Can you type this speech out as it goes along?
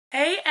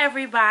Hey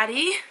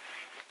everybody,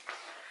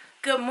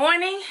 good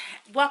morning.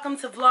 Welcome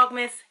to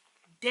Vlogmas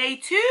day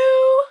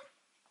 2.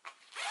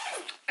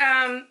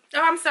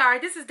 I'm sorry,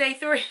 this is day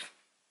 3.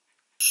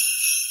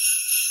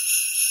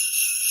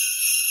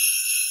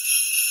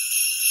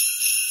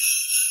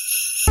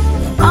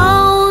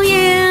 All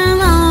year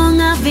long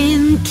I've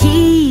been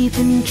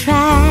keeping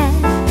track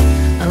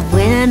of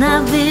when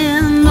I've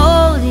been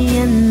naughty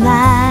and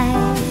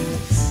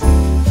nice.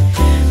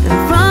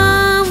 And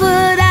from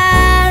what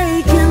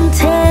I can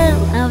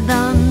tell, I've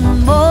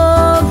done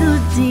more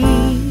good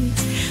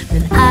deeds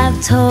than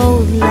I've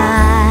told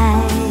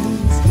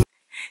lies.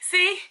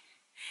 See,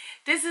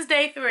 this is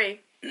day 3.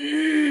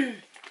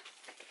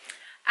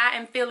 I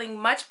am feeling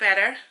much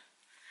better.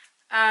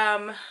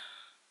 I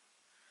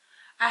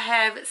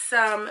have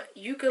some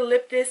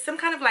eucalyptus, some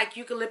kind of like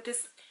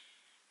eucalyptus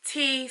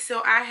tea.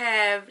 So I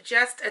have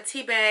just a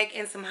tea bag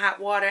and some hot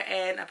water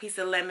and a piece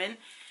of lemon.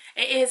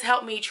 It has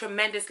helped me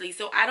tremendously.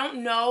 So I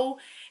don't know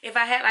if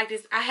I had like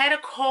this. I had a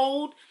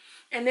cold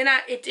and then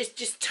it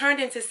just turned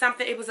into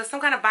something. It was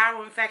some kind of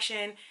viral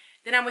infection.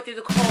 Then I went through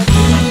the cold.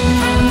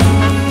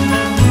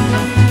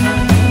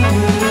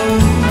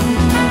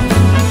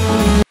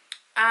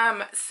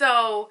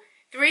 So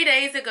 3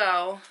 days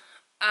ago,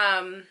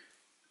 my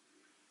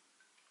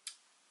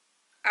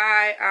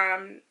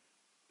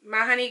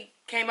honey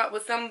came up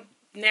with some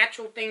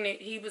natural thing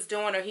that he was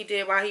doing or he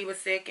did while he was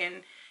sick,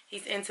 and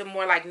he's into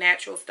more like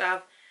natural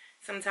stuff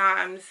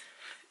sometimes.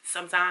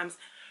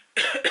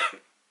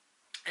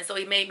 And so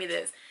he made me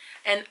this,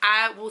 and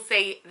I will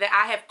say that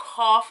I have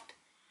coughed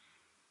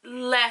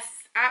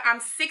less. I'm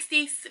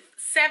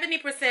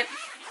 70%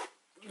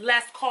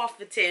 less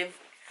coughative.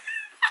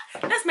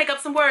 Let's make up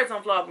some words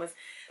on Vlogmas.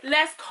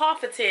 Less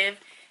coughative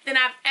than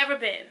I've ever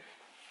been.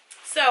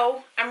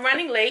 So I'm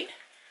running late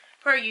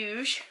per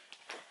usual,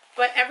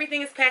 but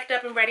everything is packed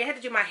up and ready. I had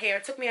to do my hair.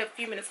 It took me a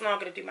few minutes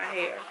longer to do my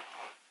hair.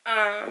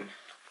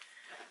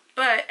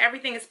 But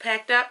everything is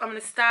packed up. I'm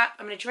gonna stop.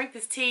 I'm gonna drink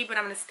this tea, but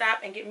I'm gonna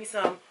stop and get me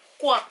some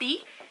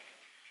coffee.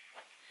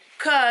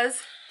 But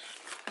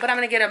I'm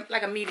gonna get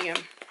a medium.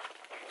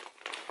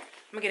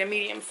 I'm gonna get a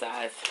medium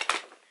size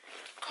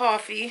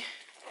coffee.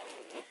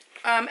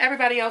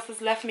 Everybody else has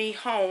left me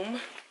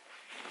home,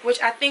 which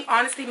I think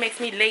honestly makes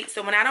me late.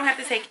 So when I don't have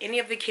to take any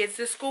of the kids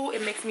to school,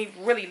 it makes me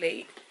really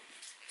late.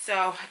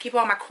 So I keep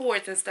all my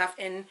cords and stuff.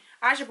 And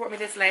Aja brought me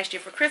this last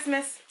year for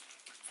Christmas.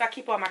 So I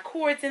keep all my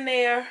cords in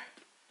there.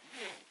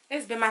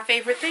 It's been my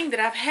favorite thing that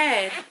I've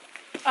had.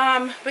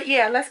 But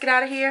yeah, let's get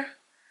out of here.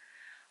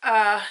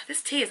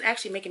 This tea is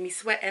actually making me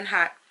sweat and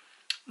hot.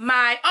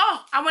 I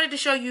wanted to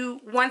show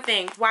you one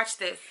thing. Watch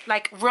this.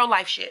 Like real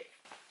life shit.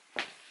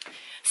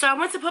 So I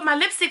went to put my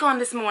lipstick on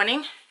this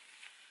morning.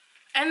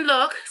 And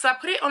look, so I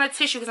put it on a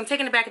tissue because I'm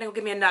taking it back and they'll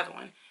give me another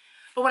one.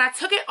 But when I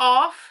took it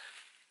off,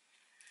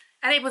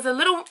 and it was a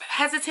little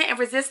hesitant and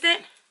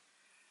resistant.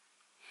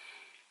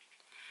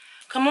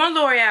 Come on,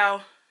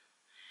 L'Oreal.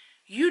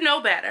 You know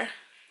better.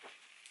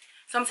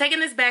 So I'm taking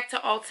this back to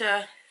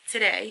Ulta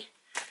tonight,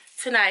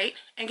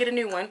 and get a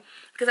new one.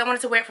 Because I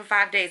wanted to wear it for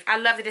 5 days. I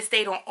loved it. It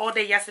stayed on all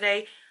day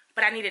yesterday,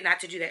 but I needed not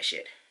to do that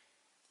shit.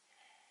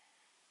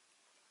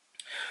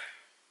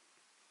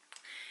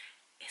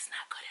 It's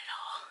not good at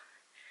all.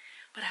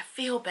 But I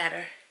feel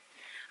better.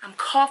 I'm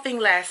coughing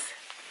less.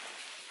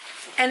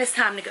 And it's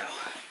time to go.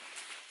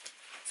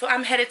 So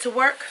I'm headed to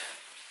work.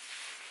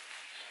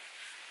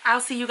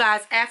 I'll see you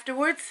guys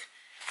afterwards.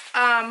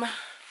 The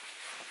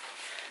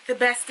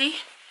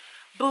bestie,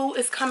 Boo,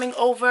 is coming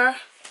over.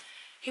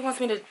 He wants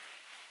me to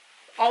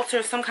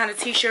alter some kind of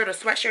t-shirt or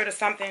sweatshirt or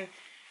something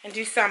and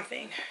do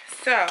something.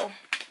 So,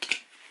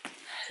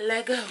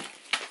 let go.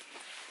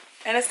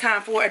 And it's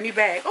time for a new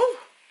bag. Oh!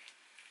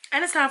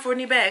 And it's time for a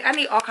new bag. I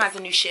need all kinds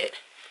of new shit.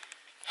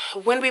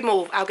 When we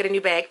move, I'll get a new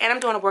bag. And I'm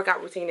doing a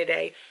workout routine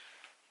today.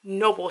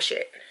 No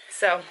bullshit.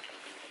 So,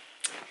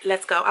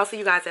 let's go. I'll see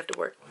you guys after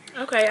work.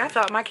 Okay, I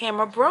thought my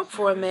camera broke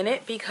for a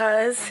minute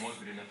because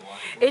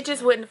it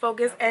just wouldn't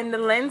focus and the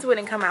lens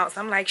wouldn't come out.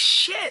 So I'm like,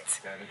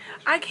 shit,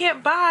 I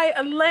can't buy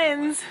a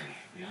lens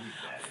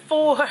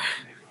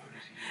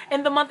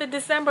in the month of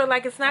December.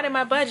 Like, it's not in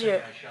my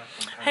budget.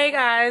 Hey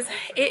guys,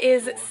 it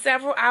is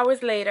several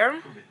hours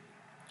later.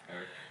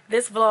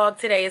 This vlog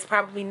today is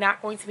probably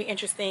not going to be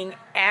interesting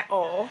at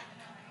all.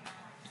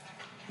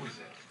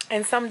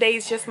 And some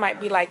days just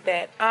might be like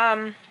that.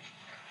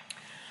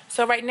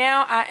 So right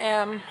now I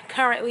am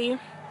currently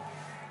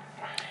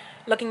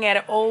looking at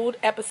an old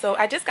episode.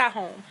 I just got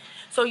home.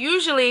 So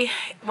usually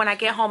when I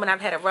get home and I've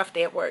had a rough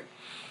day at work,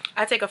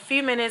 I take a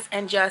few minutes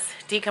and just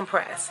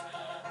decompress.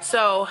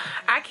 So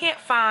I can't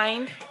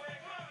find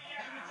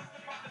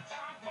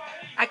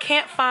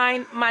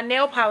my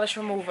nail polish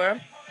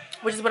remover,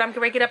 which is what I'm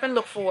going to get up and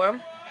look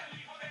for.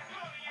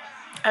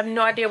 I have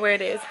no idea where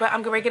it is, but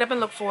I'm going to get up and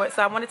look for it.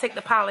 So I want to take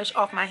the polish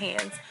off my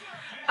hands.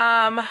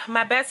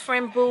 My best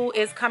friend Boo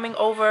is coming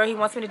over. He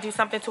wants me to do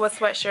something to a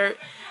sweatshirt.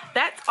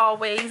 That's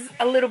always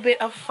a little bit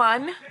of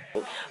fun.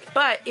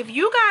 But if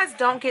you guys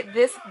don't get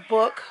this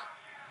book,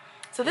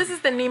 so this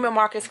is the Neiman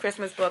Marcus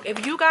Christmas book.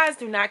 If you guys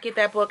do not get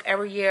that book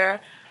every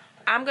year,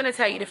 I'm going to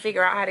tell you to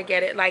figure out how to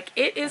get it. Like,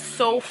 it is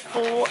so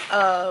full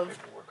of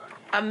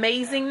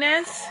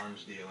amazingness.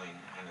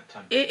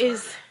 It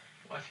is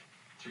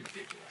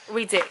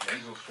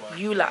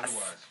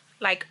ridiculous.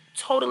 Like,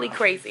 totally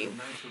crazy.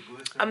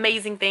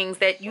 Amazing things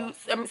that you,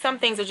 some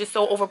things are just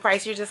so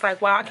overpriced. You're just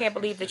like, wow, I can't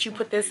believe that you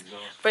put this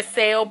for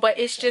sale. But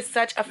it's just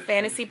such a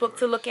fantasy book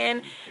to look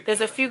in. There's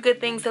a few good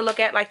things to look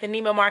at, like the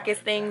Neiman Marcus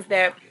things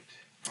that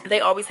they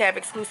always have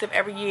exclusive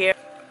every year.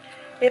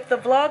 If the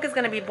vlog is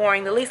going to be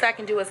boring, the least I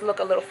can do is look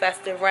a little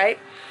festive, right?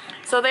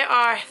 So there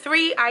are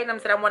 3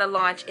 items that I want to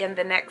launch in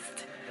the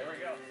next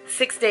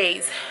 6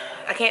 days.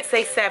 I can't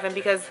say 7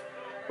 because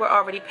we're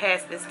already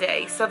past this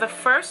day. So the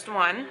first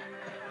one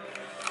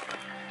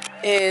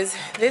is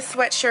this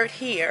sweatshirt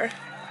here.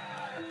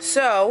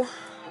 So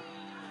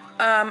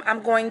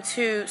I'm going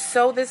to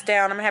sew this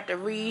down. I'm gonna have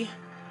to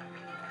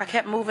I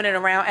kept moving it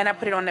around and I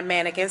put it on the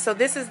mannequin. So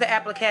this is the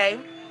applique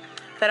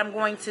that I'm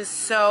going to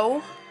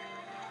sew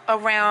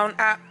around.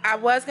 I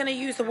was gonna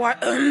use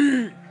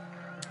the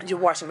your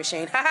washing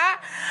machine.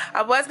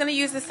 I was gonna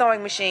use the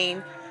sewing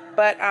machine,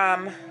 but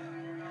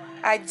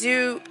I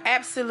do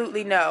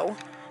absolutely know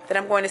that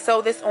I'm going to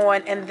sew this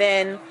on, and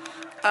then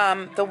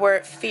the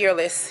word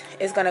fearless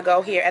is going to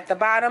go here at the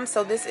bottom.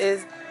 So this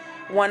is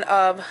one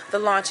of the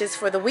launches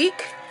for the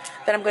week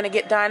that I'm going to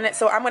get done.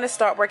 So I'm going to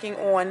start working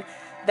on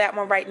that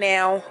one right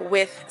now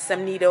with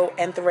some needle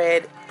and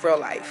thread real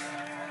life.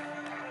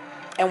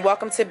 And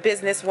welcome to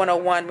Business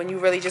 101, when you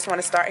really just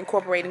want to start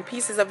incorporating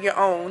pieces of your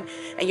own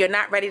and you're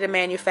not ready to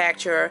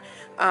manufacture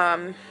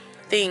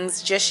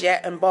things just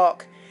yet in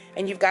bulk,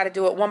 and you've got to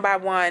do it one by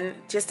one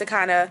just to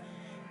kind of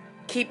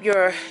keep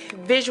your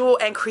visual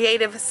and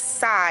creative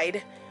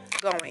side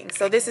going.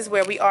 So this is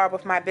where we are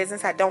with my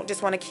business. I don't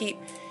just want to keep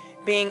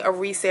being a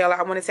reseller.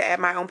 I wanted to add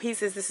my own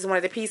pieces. This is one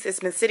of the pieces. It's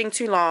been sitting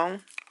too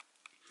long.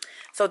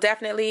 So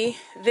definitely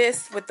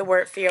this with the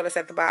word fearless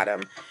at the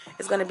bottom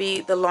is going to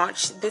be the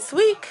launch this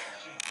week.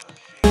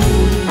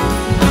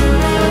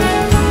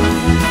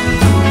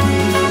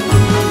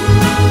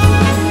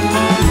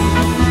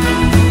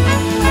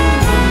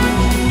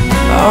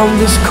 On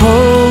this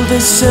cold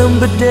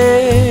December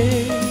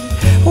day,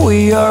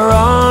 we are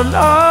on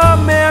our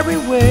merry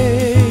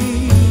way,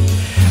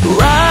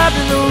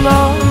 riding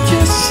along,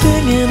 just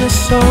singing a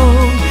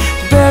song,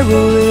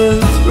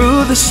 barreling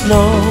through the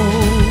snow.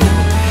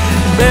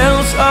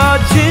 Bells are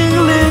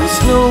jingling,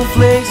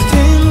 snowflakes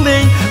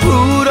tingling,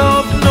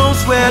 Rudolph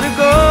knows where to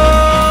go.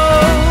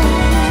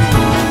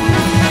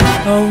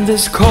 On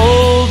this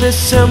cold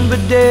December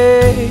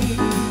day,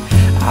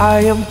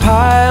 I am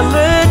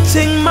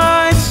piloting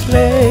my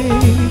sleigh,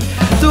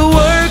 the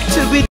work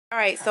to be.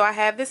 Alright, so I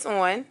have this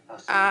on,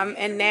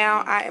 and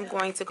now I am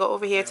going to go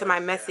over here to my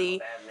messy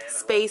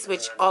space,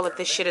 which all of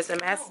this shit is a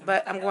mess,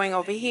 but I'm going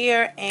over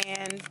here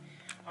and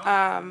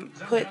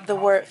put the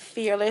word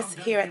fearless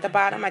here at the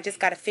bottom. I just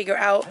got to figure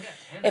out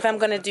if I'm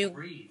going to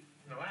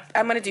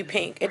do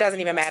pink. It doesn't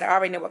even matter. I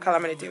already know what color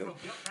I'm going to do.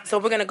 So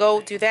we're going to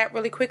go do that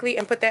really quickly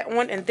and put that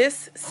on. And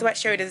this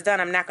sweatshirt is done.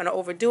 I'm not going to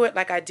overdo it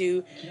like I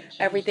do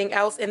everything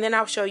else. And then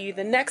I'll show you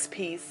the next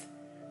piece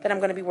that I'm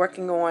going to be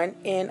working on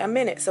in a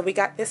minute. So we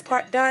got this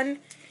part done.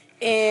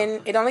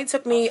 And it only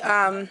took me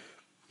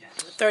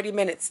 30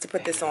 minutes to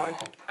put this on.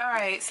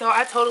 Alright, so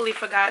I totally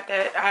forgot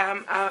that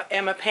I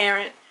am a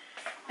parent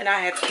and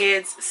I have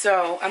kids.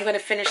 So I'm going to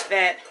finish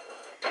that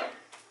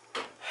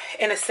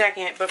in a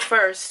second. But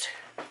first,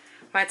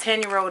 my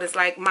 10-year-old is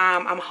like,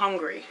 Mom, I'm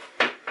hungry.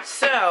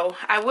 So,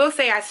 I will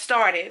say I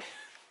started.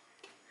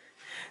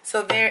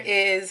 So, there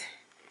is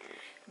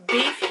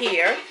beef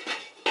here.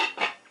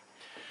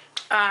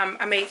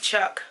 I made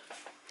chuck.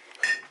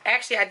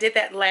 Actually, I did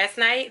that last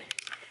night.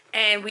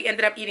 And we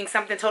ended up eating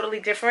something totally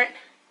different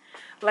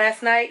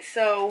last night.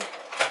 So,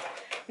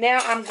 now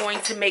I'm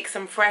going to make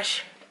some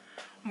fresh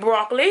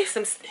broccoli.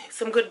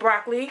 Some good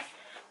broccoli.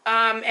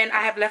 And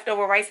I have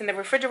leftover rice in the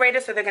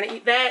refrigerator. So, they're going to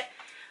eat that.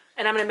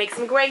 And I'm going to make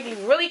some gravy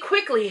really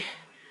quickly.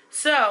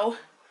 So,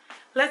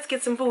 let's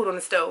get some food on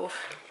the stove,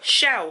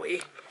 shall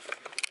we?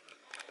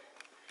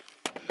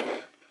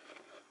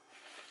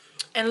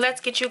 And let's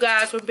get you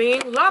guys from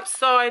being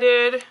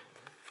lopsided.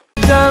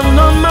 Down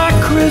on my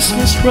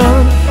Christmas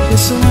run,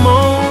 it's the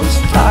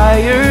most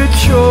tired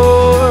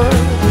chore.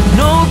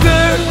 No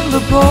girl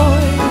or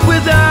boy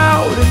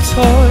without a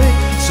toy.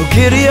 So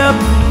giddy up,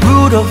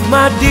 Rudolph,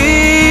 my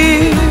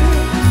dear.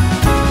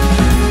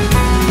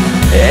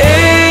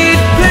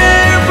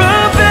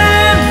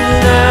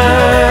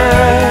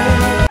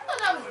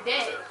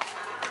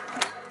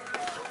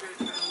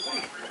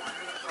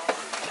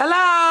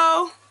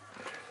 Hello.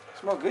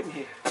 Smell good in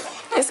here.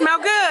 It smell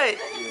good.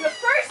 The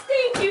first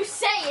thing you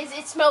say is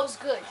it smells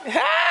good.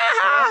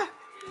 I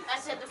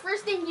said the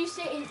first thing you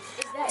say is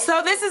that.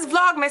 So this is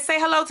Vlogmas. Say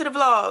hello to the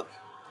vlog.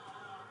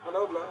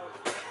 Hello,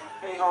 vlog.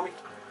 Hey, homie.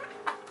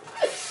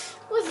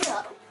 What's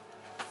up?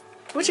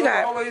 What you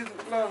got? Always,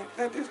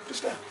 this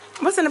stuff.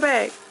 What's in the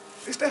bag?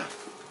 This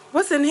stuff.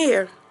 What's in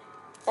here?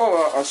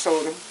 Oh, a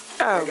soda.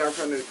 Oh. I got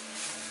from the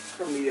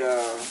Family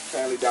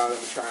Dollar.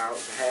 I'm trying out.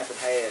 It's a half and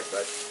half,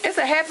 but It's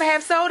a half and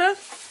half soda?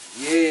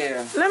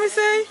 Yeah. Let me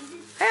see.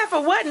 Half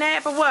of what and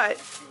half of what?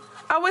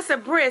 Oh, it's a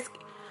brisk.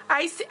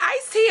 Iced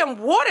tea and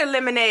water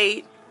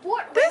lemonade.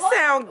 This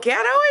sound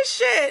ghetto as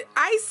shit.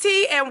 Iced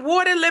tea and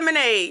water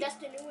lemonade. That's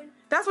the new one.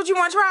 That's what you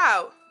want to try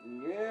out?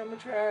 Yeah, I'm gonna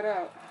try it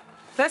out.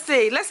 Let's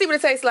see. Let's see what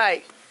it tastes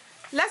like.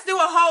 Let's do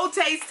a whole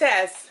taste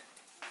test.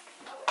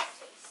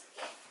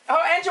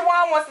 Oh, and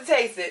Jawan wants to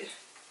taste it.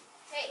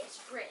 Hey, it's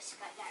brisk.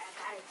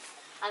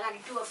 I gotta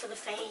do it for the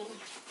fame.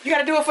 You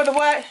gotta do it for the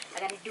what? I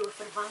gotta do it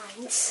for the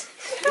vines.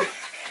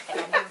 I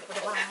gotta do it for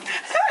the vines.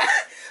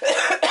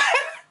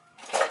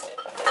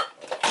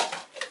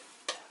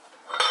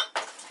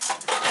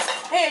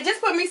 Hey,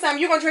 just put me some.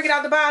 You gonna drink it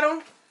out the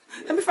bottle?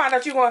 Let me find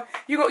out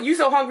you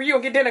so hungry you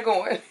gonna get dinner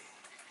going.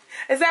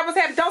 Is that what's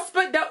happening?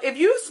 Don't if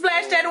you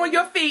splash that on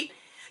your feet,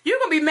 you're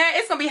gonna be mad.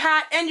 It's gonna be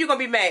hot and you're gonna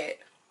be mad.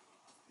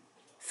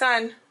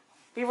 Son,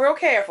 be real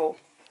careful.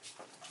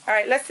 All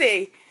right, let's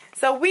see.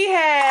 So we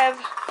have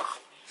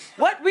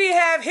what we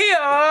have here.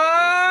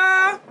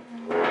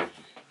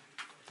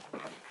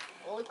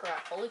 Holy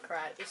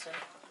crap, it's a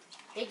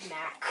Big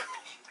Mac.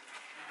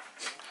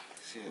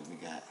 Let's see what we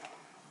got.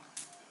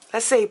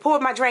 Let's see. Pour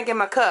my drink in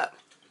my cup.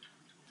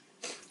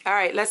 All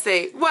right, let's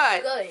see.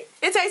 What? Good.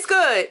 It tastes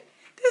good.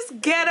 This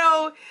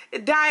ghetto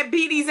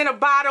diabetes in a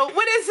bottle.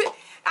 What is it?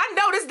 I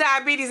know this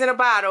diabetes in a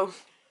bottle.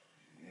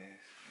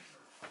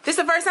 This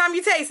the first time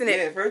you tasting it?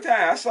 Yeah, first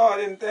time I saw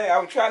it in the thing. I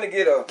was trying to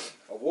get a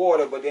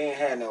water, but they ain't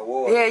had no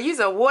water. Yeah, you's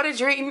a water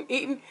drinking,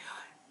 eating.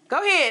 Go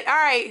ahead. All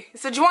right.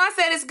 So Juwan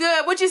said it's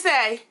good. What you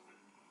say?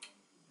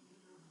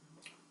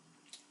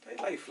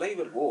 Tastes like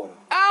flavored water.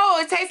 Oh,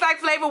 it tastes like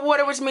flavored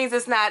water, which means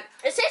it's not.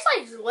 It tastes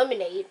like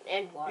lemonade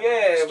and water.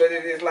 Yeah, but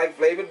it is like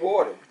flavored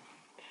water.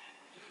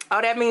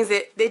 Oh, that means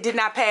they did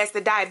not pass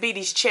the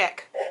diabetes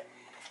check.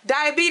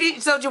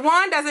 Diabetes. So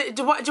Juwan doesn't.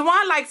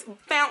 Juwan likes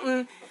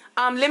fountain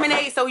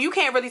lemonade, so you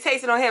can't really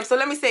taste it on him. So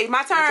let me see.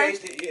 My turn.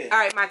 Taste it, yeah. All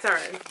right, my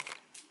turn.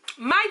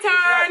 My It's turn.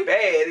 not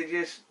bad. It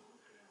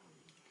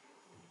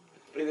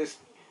is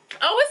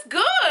Oh, it's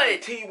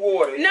good. tea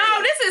water. No,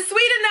 yeah. this is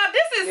sweet enough.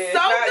 This is Yeah,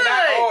 so it's good.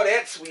 not all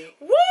that sweet.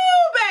 Woo,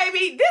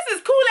 baby. This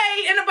is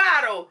Kool-Aid in a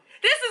bottle.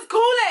 This is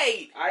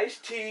Kool-Aid.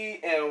 Iced tea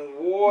and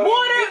water.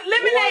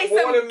 Lemonade,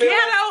 some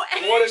ghetto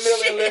ass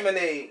watermelon shit.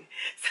 lemonade.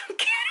 Some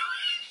ghetto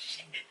ass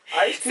shit.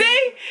 Iced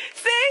tea.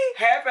 See?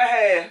 Half and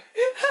half.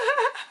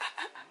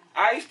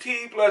 Iced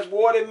tea plus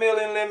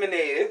watermelon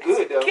lemonade. It's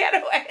good though.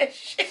 Ghetto ass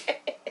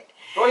shit.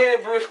 Go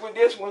ahead, Brisk, with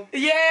this one.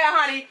 Yeah,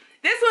 honey.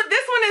 This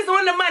one is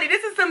on the money.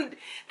 This is some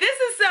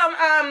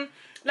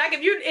like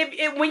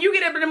if when you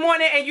get up in the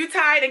morning and you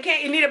tired and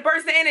you need a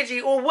burst of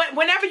energy, or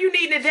whenever you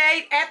need a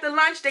day after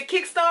lunch to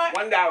kickstart.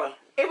 $1.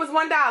 It was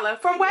 $1.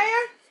 From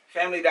where?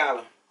 Family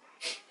Dollar.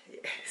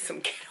 Some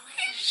ghetto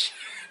ass shit.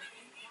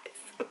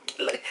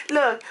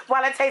 Look,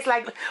 while it tastes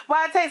like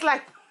what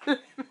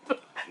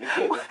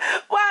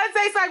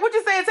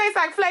you say? It tastes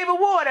like flavored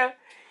water.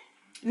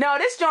 No,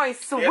 this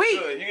joint's sweet.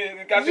 Yes,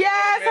 you got the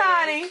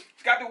honey.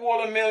 It's got the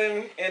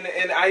watermelon and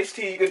the iced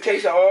tea. You can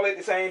taste it all at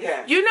the same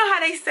time. You know how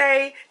they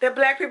say that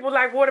black people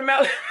like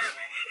watermelon?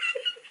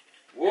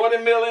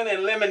 Watermelon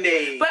and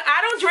lemonade. But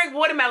I don't drink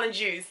watermelon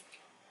juice.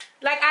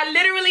 Like, I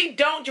literally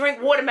don't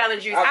drink watermelon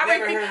juice.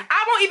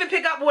 I won't even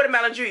pick up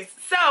watermelon juice.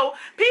 So,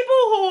 people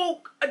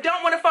who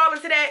don't want to fall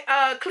into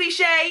that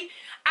cliche,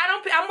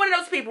 I'm one of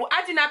those people.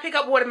 I do not pick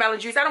up watermelon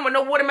juice. I don't want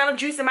no watermelon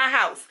juice in my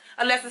house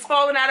unless it's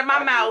falling out of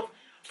my mouth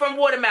from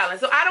watermelon.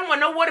 So, I don't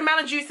want no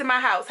watermelon juice in my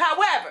house.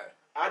 However,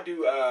 I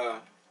do,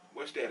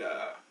 what's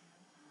that,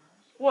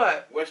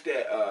 what? What's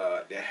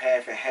that, the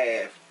half and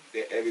half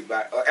that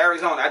everybody,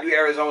 Arizona. I do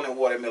Arizona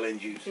watermelon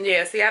juice.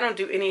 Yeah, see, I don't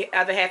do any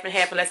other half and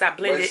half unless I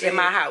blend it in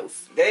my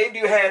house. They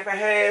do half and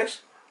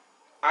halves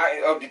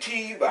of the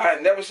tea, but I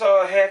never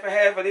saw half and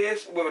half of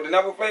this with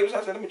another flavor. So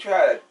I said, let me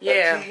try it.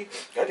 Yeah. Tea.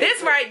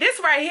 This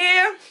right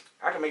here.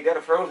 I can make that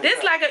a frozen This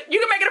cup. you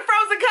can make it a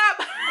frozen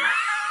cup.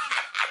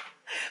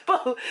 Boo,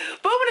 when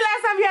the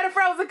last time you had a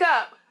frozen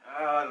cup?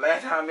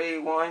 Last time I made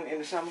one in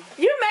the summer.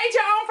 You made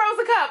your own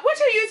frozen cup. What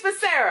you use for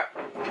syrup?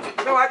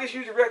 No, I just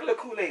use a regular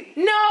Kool-Aid.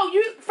 No,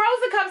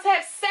 frozen cups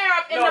have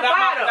syrup in the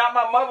bottom. Not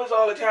my mother's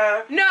all the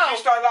time. No. She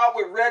started out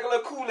with regular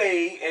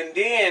Kool-Aid and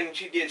then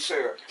she did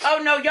syrup. Oh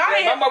no, y'all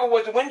ain't. My mother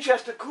was the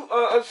Winchester.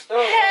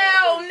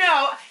 Hell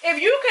no! If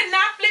you could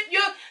not flip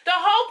the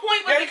whole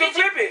point was Yeah, you can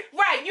flip it.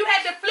 Right, you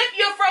had to flip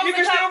your frozen You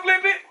can cup. still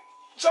flip it.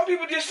 Some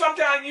people just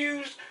sometimes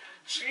use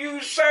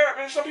syrup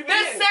and some people The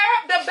didn't.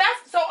 syrup, the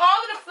best. So all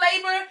of the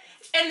flavor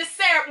and the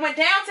syrup went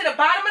down to the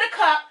bottom of the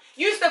cup.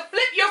 You used to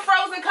flip your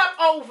frozen cup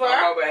over.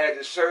 My mother had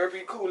the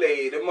syrupy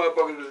Kool-Aid. The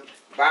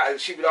motherfucker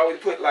she would always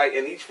put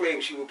in each flavor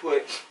she would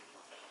put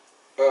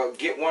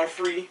get one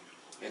free,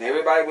 and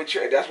everybody would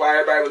that's why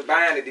everybody was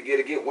buying it to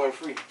get one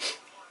free.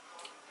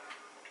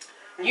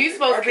 You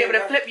supposed to be able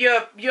to flip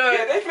your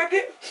Yeah, they flipped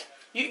it.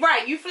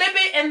 You flip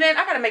it and then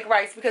I gotta make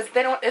rice because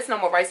there's no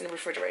more rice in the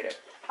refrigerator.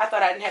 I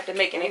thought I didn't have to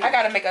make any. I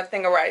gotta make a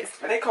thing of rice.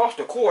 And they cost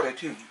 $0.25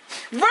 too.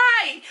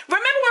 Right.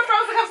 Remember when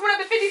frozen cups went up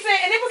to 50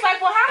 cents and it was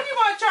like, well, how are you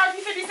gonna charge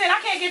me 50 cents? I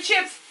can't get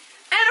chips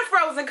and a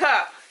frozen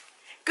cup.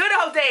 Good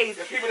old days.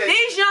 That,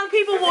 These young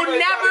people will never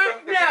know.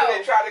 The people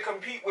that tried to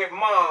compete with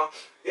Mom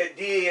that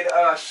did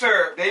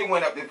syrup, they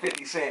went up to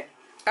 50 cents.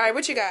 All right,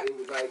 what you got? It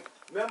was like,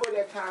 remember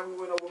that time we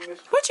went over Miss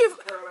What you?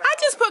 I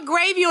just put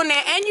gravy on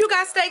there, and you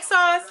got steak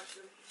sauce,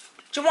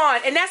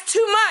 Jawan, and that's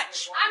too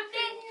much. I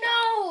didn't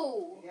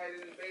know.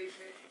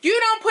 You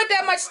don't put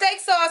that much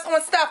steak sauce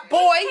on stuff,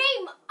 boy.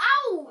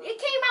 It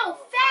came out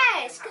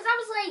fast, cause I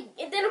was like,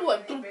 and then it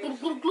went gloop, gloop,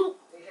 gloop, gloop.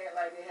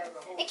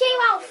 It came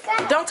out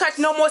fast. Don't touch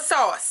no more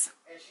sauce.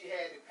 And she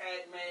had the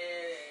Pac-Man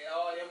and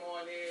all them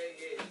on there. Yeah,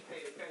 she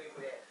paid a penny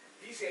for that.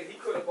 He said he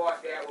could have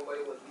bought that one, but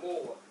it was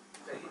more.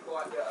 So he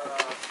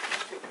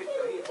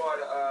bought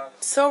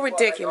So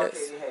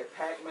ridiculous. He had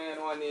Pac-Man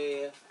on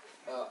there,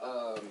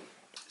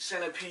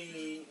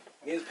 Centipede,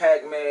 Ms.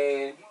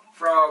 Pac-Man,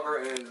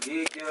 Frogger, and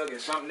Dig Dug,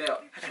 and something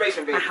else. Space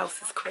Invaders. My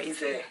house is crazy. He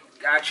said,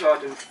 I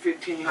charged him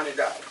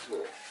 $1,500 for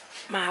it.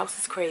 My house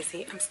is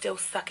crazy. I'm still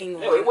sucking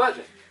on No, it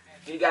wasn't.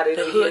 He got it.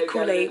 the hood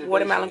Kool-Aid,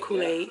 watermelon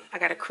Kool-Aid. I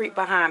got a creep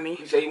behind me.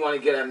 He said he wanted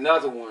to get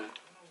another one.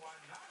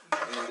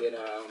 And then,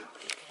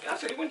 I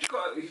said, what you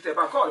call it? He said, if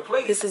I call it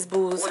plate. This is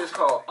Boo's What is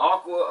called?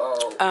 Aqua or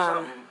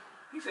something.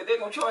 He said, they're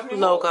going to charge me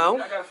logo.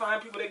 more. I got to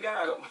find people that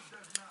got them.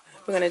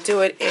 We're going to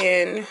do it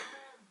in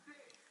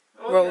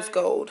rose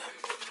gold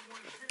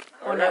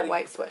on that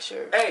white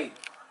sweatshirt. Hey,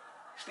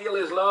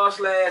 Steelers lost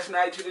last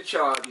night to the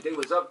Chargers. They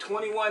was up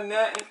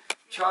 21-0.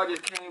 Chargers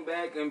came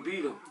back and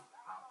beat them.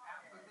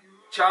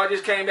 So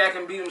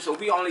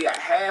we only a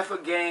half a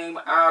game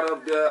out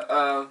of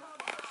the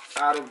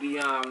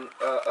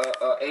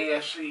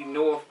AFC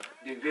North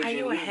division. How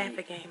you a half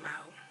a game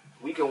out?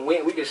 We can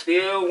win. We can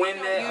still win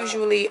that.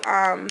 Usually,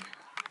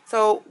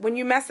 so when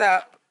you mess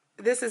up,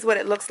 this is what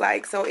it looks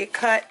like. So it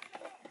cut.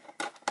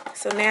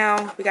 So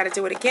now we got to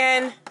do it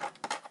again.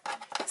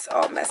 It's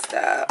all messed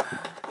up.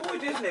 Who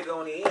is this nigga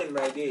on the end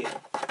right there?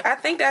 I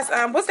think that's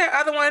what's that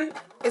other one?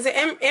 Is it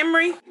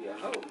Emery? Yeah,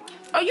 ho.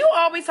 Oh, you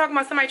always talking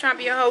about somebody trying to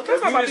be a hoe.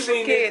 Don't talk about Have you people's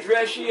seen that kids.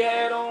 dress she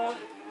had on?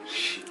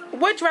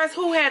 What dress?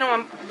 Who had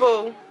on,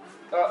 Boo?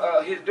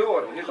 His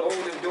daughter, his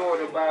oldest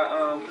daughter.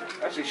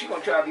 I said she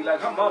gonna try to be like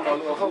her mama, a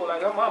little hoe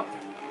like her mama.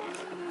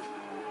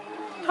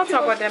 Don't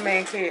talk about that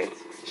man kids.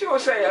 She gonna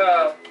say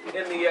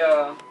in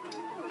the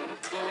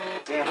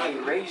damn, I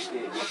erased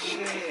it.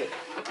 Shit.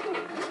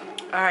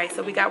 All right,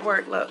 so we got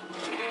work. Look.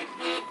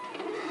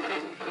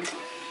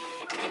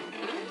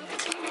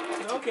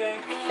 Okay.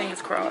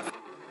 Fingers crossed.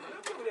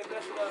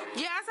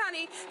 Yes,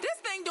 honey. This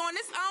thing doing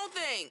its own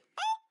thing.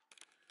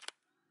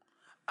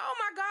 Oh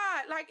my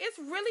God. Like, it's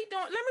really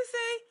doing... Let me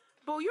see.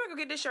 Boo, you ain't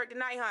gonna get this shirt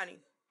tonight, honey.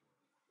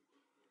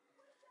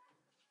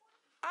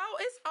 Oh,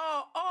 it's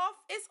all off.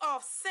 It's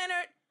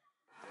off-centered.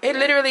 It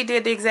literally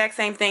did the exact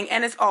same thing,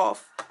 and it's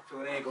off.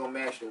 So it ain't gonna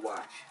match the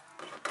watch.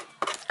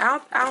 I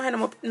don't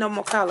have no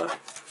more color.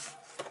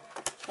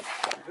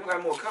 You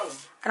got more color.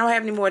 I don't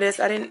have any more of this.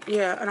 I don't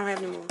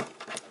have any more.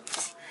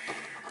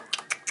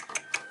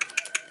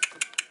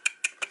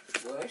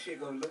 Well, that shit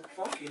gonna look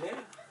funky now.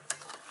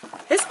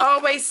 It's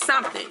always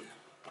something.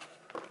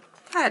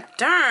 God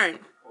darn.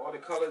 All the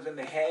colors in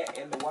the hat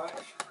and the watch.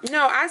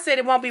 No, I said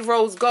it won't be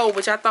rose gold,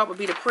 which I thought would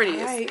be the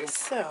prettiest. Right,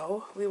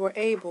 so we were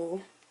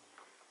able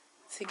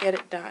to get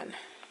it done.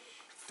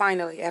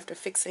 Finally, after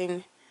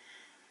fixing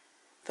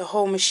the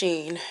whole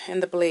machine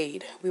and the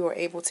blade, we were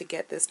able to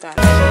get this done.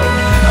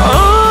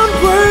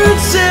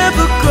 Onwards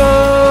ever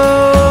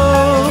go,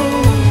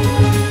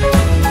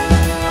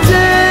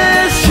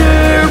 Dasher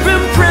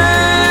and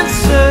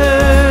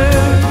Prancer,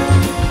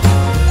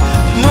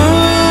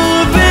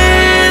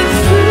 moving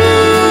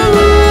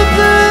through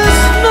the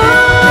snow.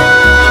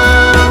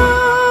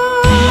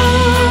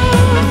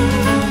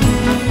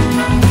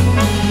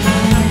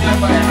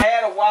 But I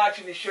had a watch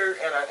and a shirt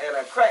and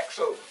a crack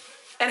soda.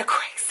 And a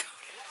crack soda.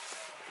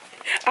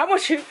 I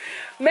want you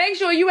make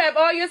sure you have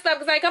all your stuff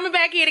because I ain't coming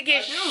back here to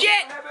get shit.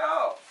 I have it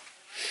all.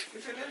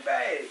 It's in this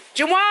bag.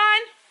 Jawan?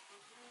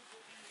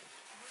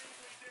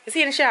 Is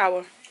he in the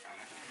shower?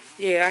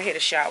 Yeah, I hear the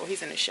shower.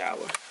 He's in the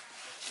shower.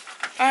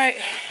 Alright.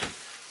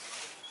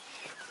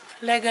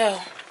 Let go.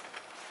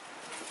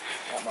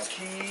 Got my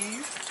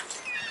keys.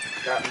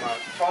 Got my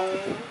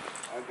phone.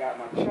 I got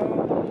my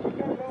charger.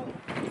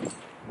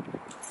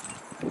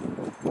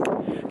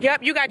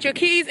 Yep, you got your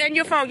keys and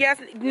your phone. Yes,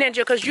 Ninja,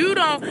 because you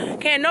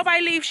can't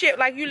nobody leave shit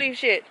like you leave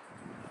shit.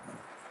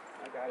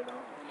 I got it all.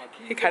 My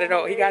keys. He got it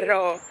all. He got it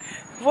all.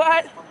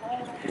 What?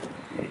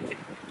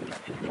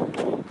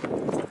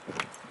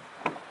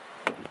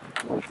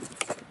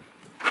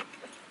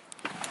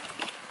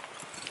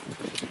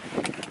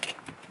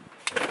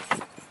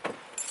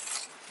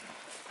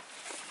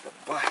 The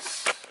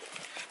bus.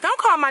 Don't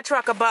call my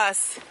truck a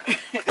bus.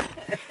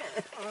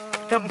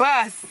 The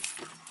bus.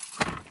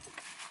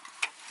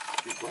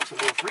 The bus a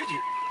little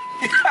frigid.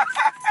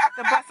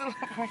 The bus a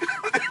little frigid.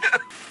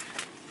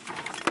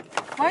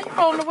 Why you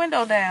rolling the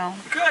window down?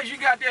 Because you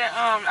got that,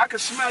 I can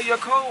smell your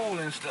coal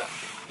and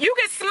stuff. You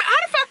can smell. How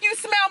the fuck you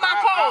smell my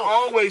I coal?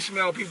 always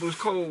smell people's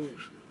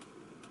coals.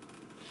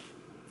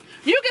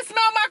 You can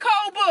smell my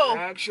coal, boo.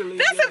 Actually,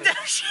 That's yes. some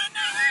dumb shit.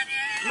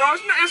 No,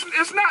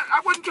 it's not.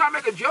 I wasn't trying to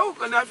make a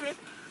joke or nothing.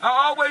 I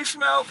always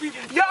smell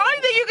people. The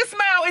only thing you can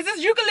smell is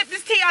this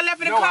eucalyptus tea I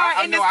left in the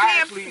car in this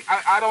camp.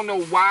 I don't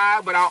know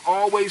why, but I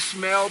always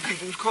smell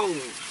people's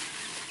clothes.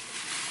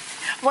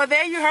 Well,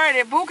 there you heard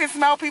it. Boo can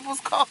smell people's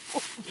clothes.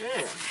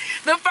 Yeah.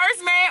 The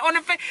first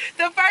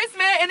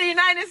man in the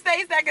United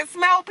States that can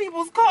smell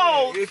people's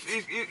clothes.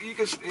 Yeah, you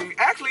can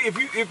actually,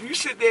 if you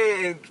sit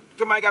there and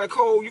somebody got a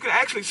cold, you can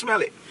actually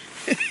smell it.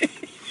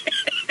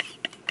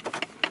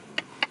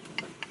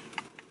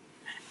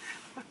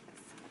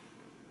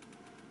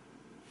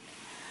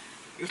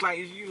 It's like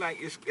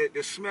it's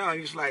the smell.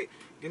 It's like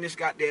then it's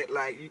got that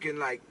like you can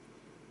like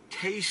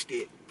taste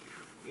it.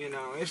 You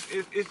know,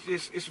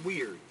 it's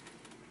weird.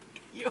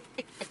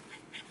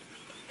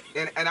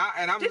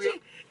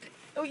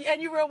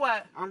 And you real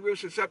what? I'm real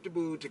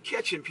susceptible to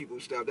catching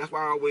people's stuff. That's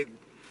why I always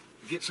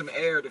get some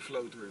air to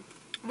flow through.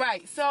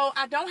 Right. So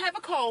I don't have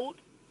a cold.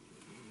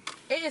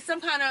 It is some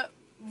kind of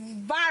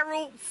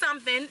viral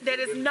something that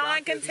is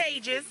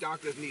non-contagious.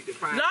 Doctors need to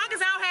find. Long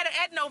as I don't have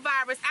the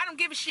ethnovirus, I don't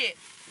give a shit.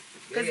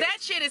 Because that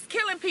shit is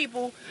killing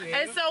people. Yeah.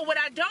 And so what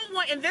I don't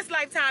want in this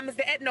lifetime is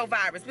the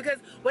ethnovirus. Because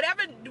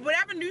whatever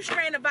new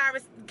strain of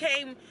virus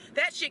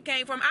that shit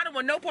came from, I don't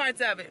want no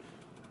parts of it.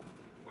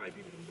 White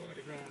people bought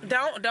it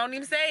around. Don't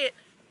even say it.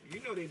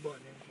 You know they bought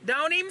it.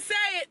 Don't even say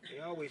it. They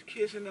always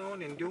kissing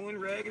on and doing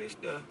raggedy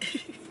stuff.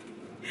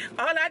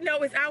 All I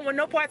know is I don't want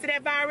no parts of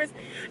that virus.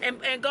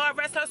 And God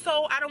rest her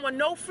soul, I don't want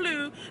no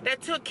flu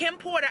that took Kim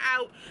Porter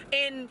out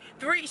in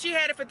she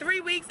had it for 3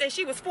 weeks and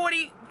she was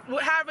 40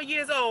 however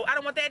years old. I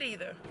don't want that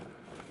either.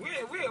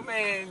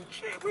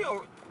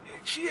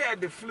 She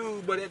had the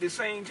flu, but at the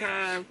same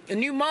time,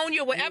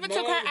 pneumonia, whatever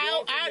took her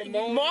out,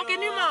 marking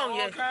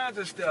pneumonia. All kinds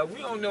of stuff. We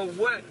don't know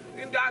what.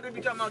 Them doctors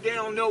be talking about they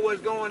don't know what's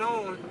going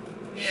on.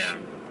 Yeah.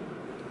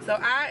 So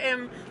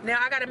I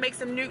gotta make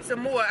some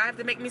more. I have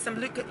to make me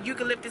some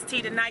eucalyptus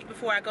tea tonight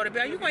before I go to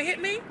bed. Are you gonna hit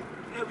me?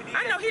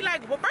 I know he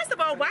like, well, first of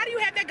all, why do you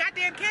have that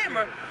goddamn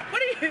camera? Why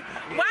do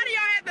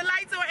y'all have the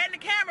lights on and the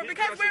camera?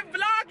 Because we're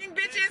vlogging,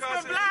 bitches,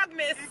 for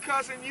Vlogmas. He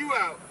cussing you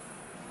out.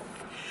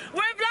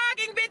 We're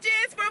vlogging,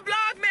 bitches, for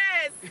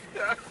Vlogmas.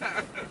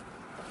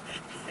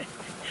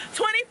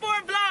 24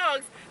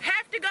 vlogs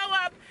have to go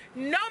up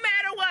no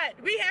matter what.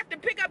 We have to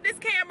pick up this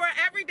camera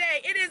every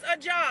day. It is a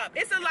job.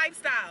 It's a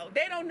lifestyle.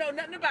 They don't know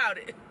nothing about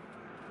it.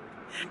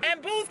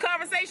 And Boo's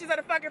conversations are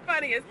the fucking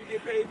funniest. You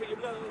get paid for your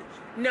vlogs?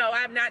 No,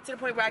 I'm not to the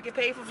point where I get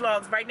paid for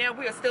vlogs. Right now,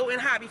 we are still in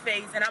hobby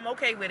phase, and I'm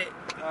okay with it.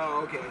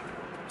 Oh, okay.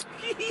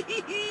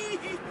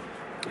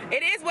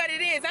 It is what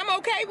it is. I'm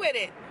okay with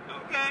it.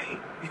 Okay.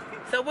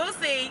 So we'll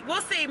see.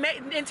 We'll see.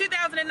 In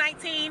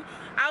 2019,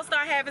 I'll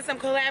start having some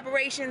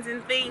collaborations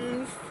and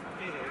things.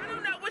 Yeah. I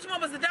don't know which one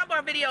was the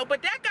Dunbar video,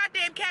 but that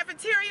goddamn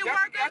cafeteria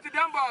worker that's the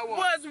Dunbar one.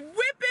 Was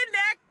whipping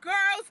that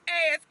girl's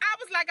ass. I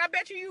was like, I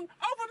bet you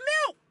over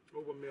milk.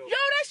 Over milk. Yo,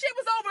 that shit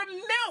was over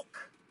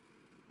milk.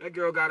 That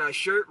girl got her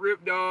shirt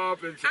ripped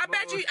off. And I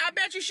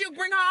bet you she'll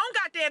bring her own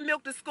goddamn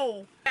milk to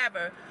school.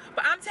 Ever.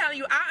 But I'm telling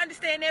you, I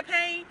understand their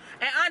pain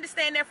and I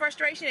understand their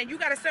frustration. And you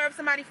gotta serve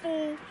somebody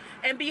food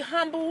and be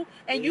humble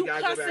and you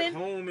cussing. Go back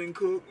home and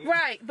cook.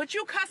 Right, but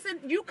you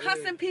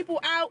cussing people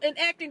out and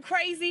acting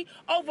crazy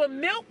over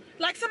milk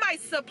like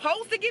somebody's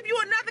supposed to give you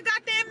another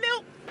goddamn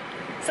milk.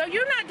 So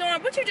you're not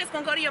doing, but you're just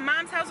gonna go to your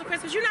mom's house for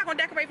Christmas. You're not gonna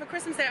decorate for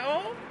Christmas at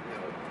all.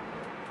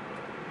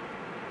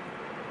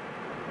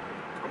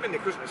 I'm in the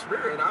Christmas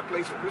spirit. I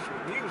play some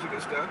Christmas music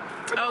and stuff.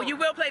 Oh, you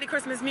will play the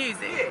Christmas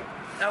music?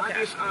 Yeah. Okay.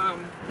 I just,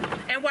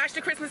 and watch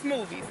the Christmas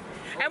movies.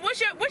 And what's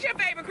your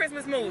favorite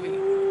Christmas movie?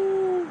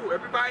 Ooh,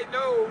 everybody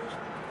knows.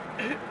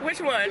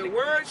 Which one? The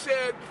word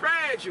said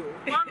fragile.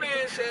 My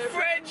man said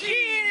fragile.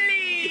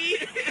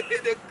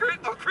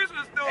 A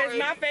Christmas Story. It's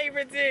my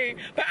favorite too.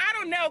 But I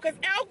don't know, because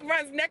Elf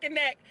runs neck and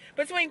neck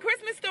between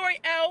Christmas Story,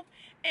 Elf,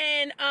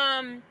 and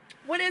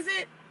what is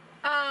it?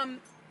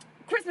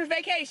 Christmas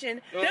Vacation.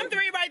 Them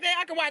three right there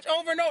I can watch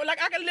over and over. Like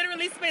I can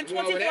literally spend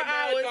 24 that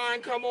hours.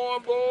 Marathon, come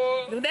on,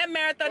 boy. That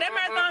marathon.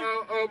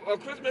 A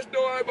Christmas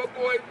Story, but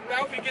boy,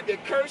 Ralphie get the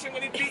cursing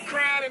when he beat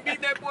crying and beat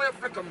that boy.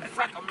 Frack him.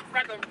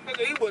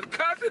 He was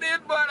cussing his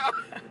butt off.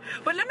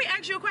 But let me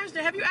ask you a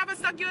question. Have you ever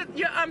stuck your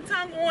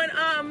tongue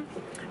on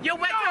your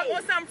wet tongue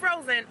on something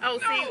frozen? Oh,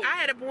 see, I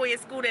had a boy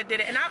at school that did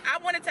it, and I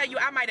want to tell you,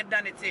 I might have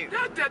done it too.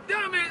 That's the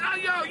dumbest.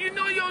 Yo, you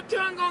know your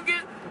tongue gonna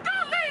get.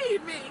 Don't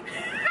leave me.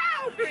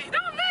 Don't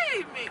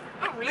leave me.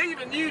 I'm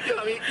leaving you,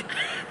 dummy.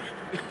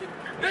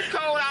 It's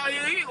cold out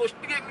here. You gonna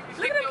get me.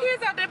 Look at them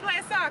kids out there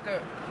playing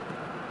soccer.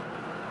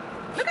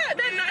 Look how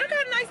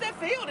nice that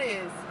field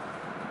is.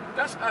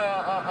 That's All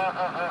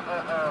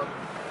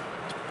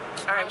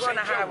right, we're on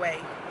the highway.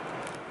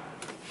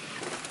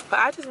 But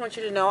I just want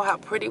you to know how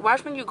pretty.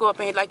 Watch when you go up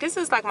in here. Like this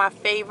is like my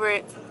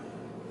favorite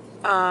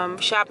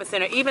shopping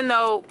center. Even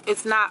though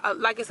it's not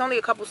like it's only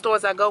a couple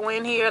stores I go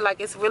in here. Like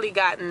it's really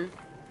gotten.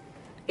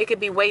 It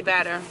could be way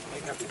better.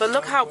 But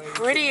look how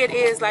pretty it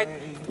is. Like,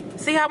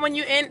 see how when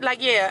you in,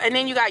 like, yeah. And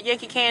then you got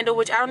Yankee Candle,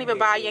 which I don't even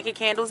buy Yankee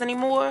Candles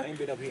anymore. I ain't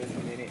been up here in a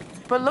minute.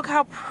 But look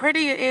how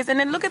pretty it is. And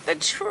then look at the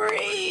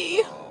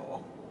tree.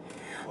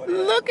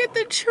 Look at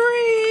the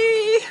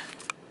tree.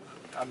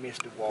 I miss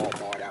the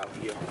Walmart out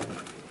here.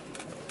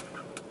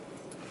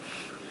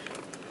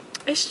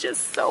 It's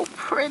just so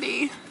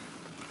pretty.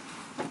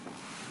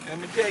 Let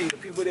me tell you, the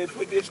people that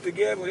put this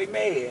together, they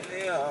mad.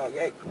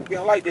 They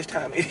don't like this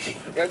time. They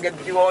got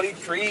to do all these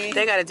trees.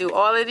 They got to do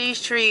all of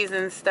these trees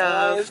and All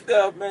stuff. this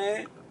stuff,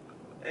 man.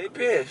 They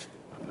pissed.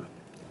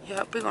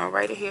 Yep, we're going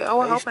right in here.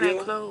 Oh, I hope it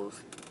ain't closed.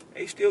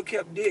 They still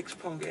kept Dick's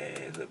punk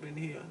ass up in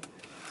here.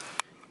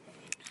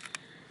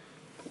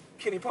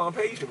 Kenny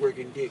Pompey used to work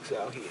in Dick's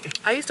out here.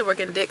 I used to work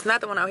in Dick's,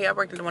 not the one out here. I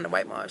worked in the one in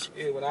White Marsh.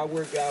 Yeah, when I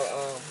worked out,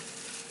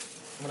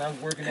 when I was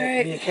working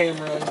at, me and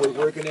Cameron was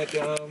working at the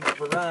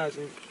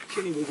Verizon,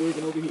 Kenny was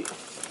working over here.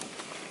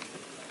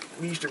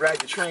 We used to ride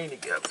the train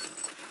together.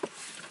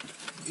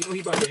 You know he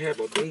about to have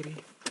a baby.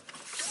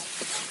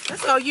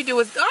 That's all you do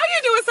is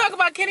talk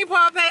about Kenny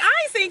Pompey. I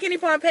ain't seen Kenny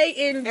Pompey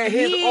in At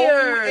years. his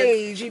old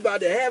age, he about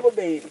to have a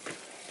baby.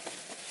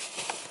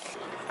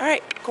 All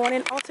right, going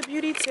in Ulta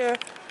Beauty to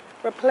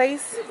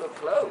replace They look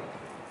close.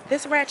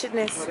 this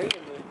ratchetness. Oh, they in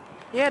there.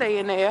 Yeah, they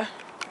in there.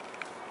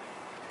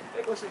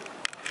 They gonna say,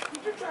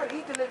 did you try to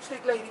eat the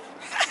lipstick, lady?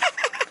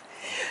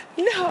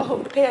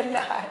 No, they're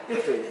not.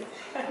 What you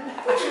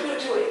do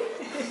to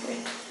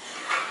it?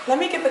 Let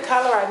me get the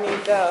color I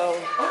need though.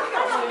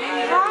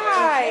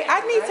 Hi,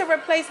 I need to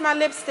replace my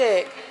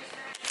lipstick.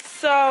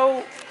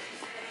 So,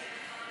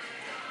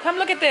 come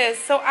look at this.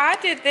 So I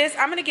did this.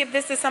 I'm gonna give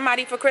this to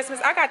somebody for Christmas.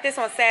 I got this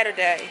on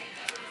Saturday.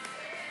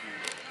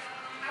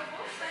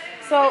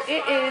 So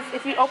it is,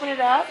 if you open it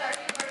up.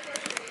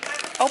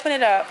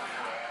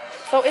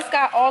 So it's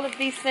got all of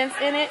these scents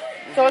in it.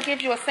 So it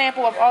gives you a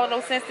sample of all of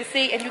those scents to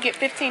see, and you get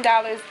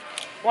 $15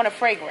 on a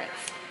fragrance.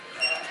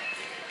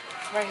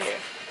 Right here.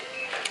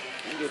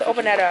 So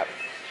open that up.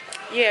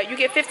 Yeah, you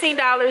get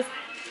 $15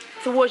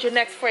 towards your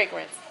next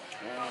fragrance.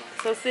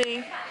 So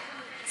see?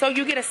 So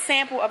you get a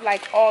sample of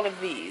like all of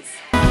these.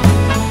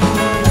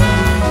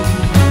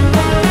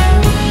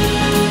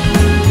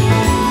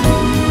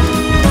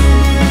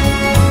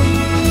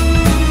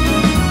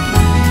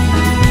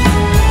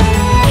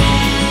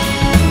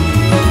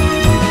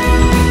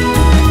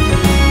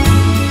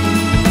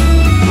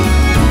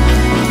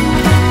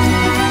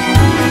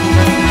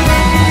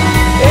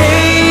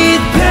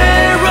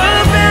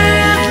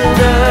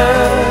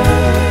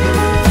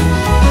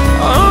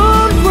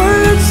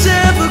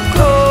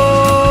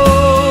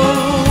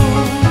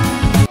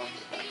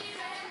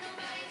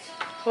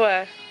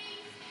 What?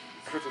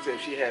 Crystal said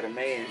if she had a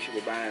man, she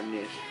would buy him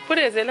this. What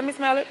is it? Let me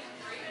smell it.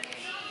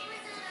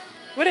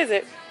 What is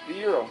it? The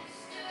Euro.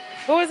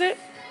 Who is it?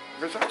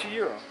 Versace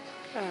Euro.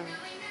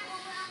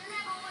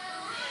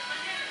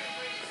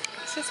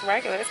 It's just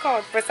regular. It's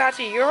called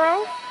Versace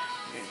Euro.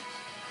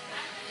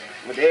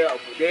 But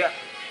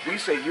we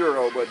say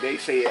Euro, but they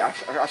say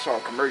I saw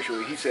a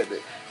commercial. He said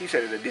it's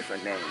a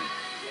different name.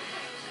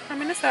 I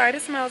mean, it's alright.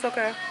 It smells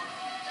okay.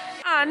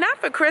 Not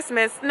for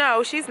Christmas.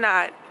 No, she's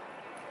not.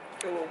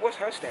 So what's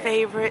her stand?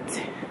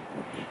 Favorite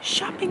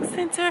shopping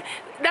center.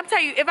 I'm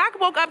telling you, if I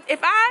woke up, if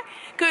I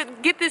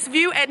could get this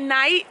view at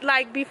night,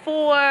 like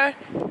before,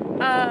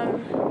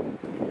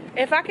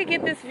 if I could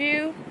get this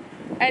view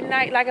at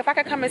night, like if I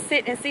could come and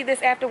sit and see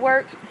this after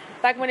work,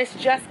 like when it's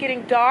just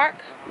getting dark,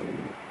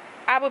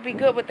 I would be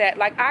good with that.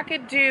 Like I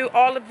could do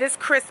all of this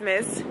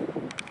Christmas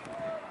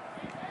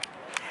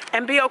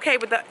and be okay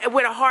with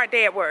a hard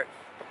day at work.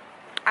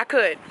 I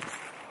could.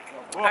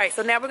 All right,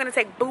 so now we're gonna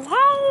take Boo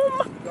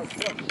home.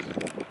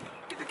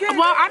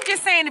 Well, I'm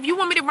just saying, if you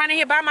want me to run in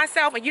here by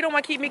myself and you don't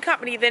want to keep me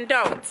company, then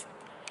don't.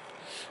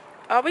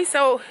 Are we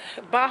so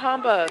bah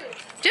humbug?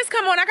 Just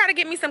come on, I gotta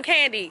get me some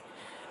candy.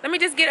 Let me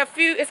just get a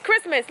few. It's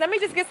Christmas. Let me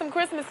just get some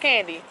Christmas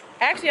candy.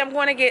 Actually, I'm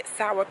going to get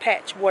Sour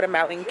Patch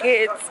watermelon,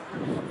 kids.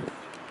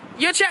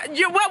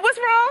 What's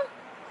wrong?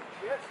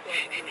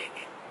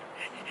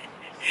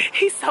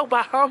 He's so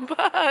bah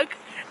humbug.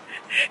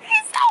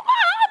 He's so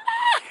bah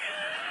humbug.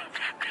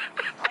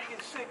 I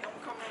get sick. I'm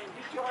coming in and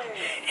get your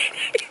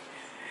ass.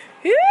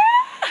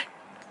 Yeah.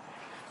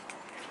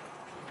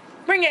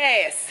 Bring your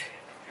ass.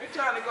 It's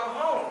time to go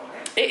home,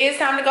 man. It is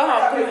time to go home.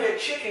 I made that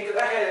chicken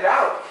because I had it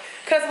out.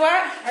 Cause what?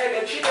 I had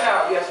that chicken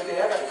out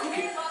yesterday. I got to cook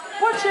it.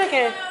 What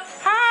chicken?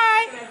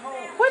 Hi.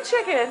 What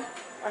chicken?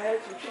 I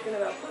had some chicken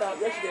that I put out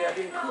yesterday. I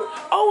didn't cook.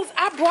 Oh,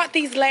 I brought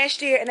these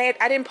last year and I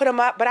didn't put them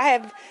up, but I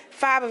have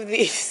 5 of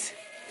these.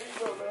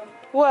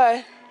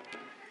 What?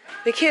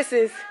 The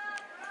kisses.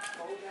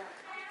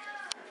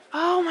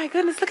 Oh my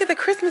goodness, look at the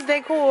Christmas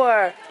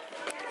decor.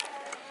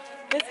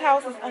 This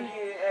house is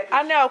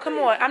I know, come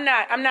on. I'm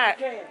not. I'm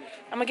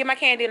gonna get my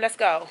candy and let's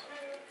go.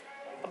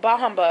 Bah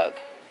humbug.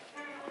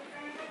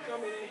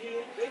 Come in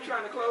here. They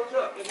trying to close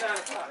up at 9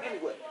 o'clock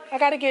anyway. I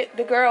gotta get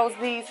the girls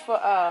these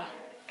for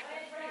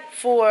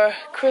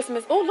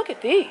Christmas. Oh, look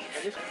at these.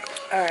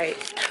 All right,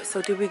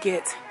 so did we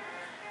get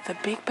the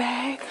big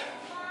bag?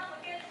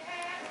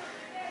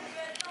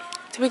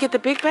 Did we get the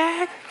big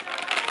bag?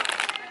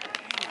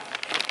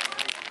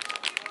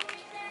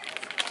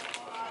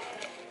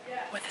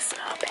 With a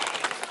small bag.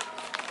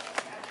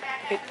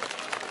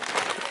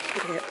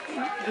 Look at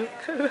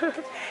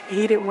him.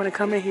 He didn't want to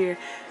come in here.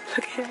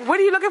 Look at him. What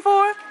are you looking for?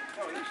 Oh,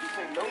 you should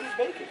say loaded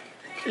bacon.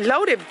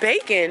 Loaded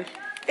bacon?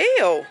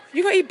 Ew.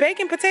 You gonna eat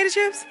bacon, potato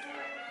chips?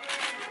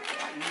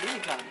 Any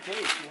kind of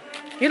potato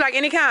chip. You like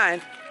any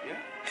kind? Yeah.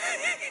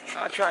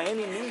 I'll try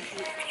any new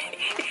shit.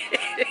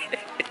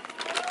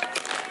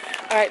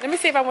 Alright, let me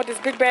see if I want this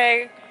big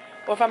bag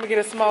or if I'm gonna get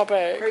a small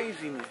bag.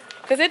 Craziness.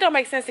 Because it don't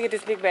make sense to get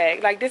this big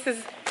bag. Like, this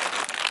is...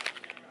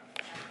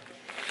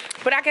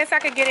 But I guess I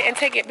could get it and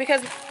take it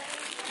because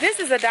this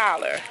is $1.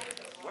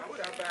 Why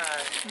would I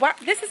buy? Why,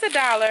 this is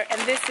 $1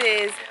 and this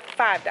is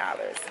 $5.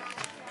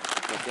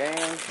 It's a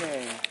damn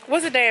shame.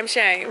 What's a damn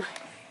shame?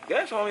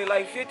 That's only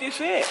like 50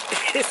 cents.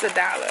 It's $1.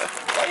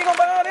 Why you gonna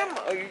buy all them?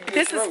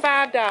 This is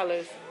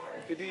 $5.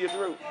 To do your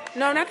throat.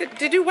 No, not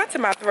to do what to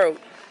my throat?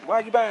 Why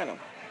you buying them?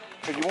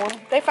 Cause you want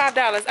them? They $5.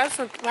 I just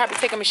want to have to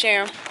take them and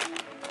share them.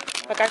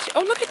 Like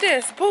oh, look at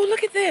this. Boo,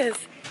 look at this.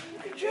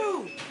 Look at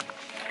you.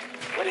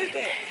 What is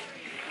that?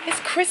 It's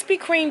Krispy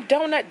Kreme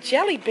donut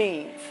jelly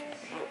beans.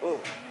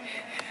 Oh.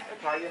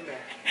 That's how you man.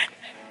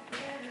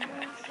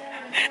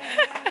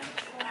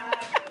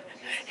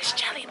 It's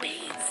jelly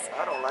beans.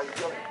 I don't like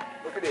jelly.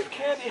 Look at this.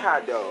 Candy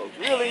hot dogs.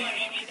 Really?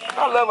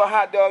 I love a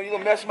hot dog. You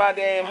gonna mess my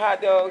damn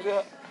hot dogs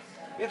up?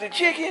 Is it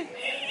chicken?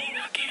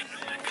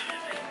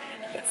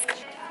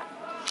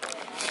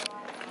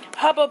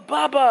 Hubba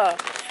Bubba.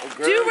 Oh,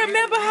 girl, Do you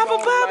remember Hubba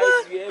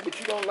Bubba? Like, yeah, but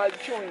you don't like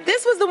chewing.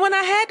 This was the one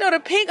I had though, the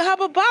pink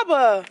Hubba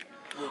Bubba.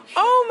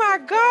 Oh my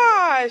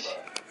gosh.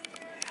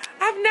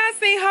 I've not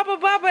seen Hubba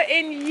Bubba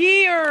in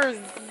years.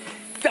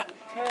 Tear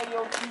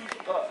your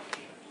teeth up.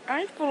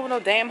 I ain't fooling with no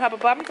damn Hubba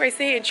Bubba. I'm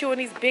crazy here and chewing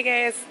these big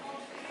ass.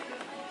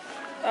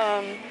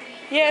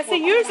 Yeah,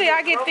 see, usually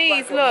I get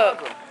these,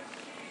 look.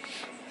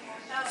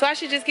 So I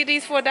should just get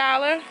these for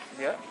 $1?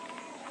 Yeah.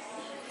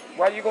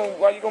 Why you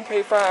gonna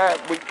pay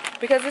 $5?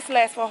 Because this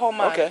lasts for a whole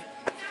month. Okay.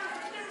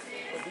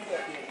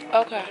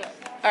 Okay.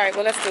 Alright,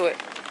 well let's do it.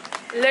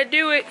 Let's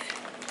do it.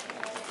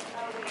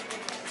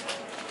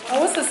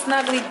 Oh, it's a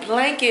snuggly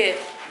blanket.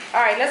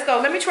 Alright, let's go.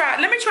 Let me try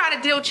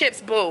the dill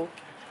chips, boo.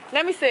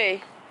 Let me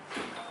see.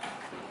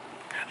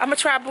 I'm gonna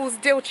try Boo's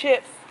dill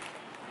chips.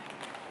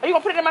 Are you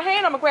gonna put it in my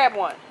hand or I'm gonna grab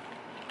one?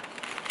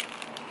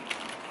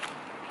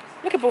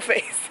 Look at Boo's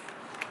face.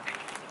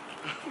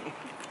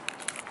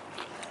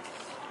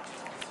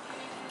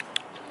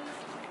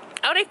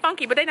 Oh, they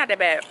funky, but they not that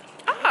bad.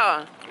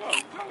 Oh.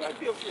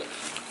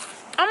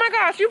 Oh my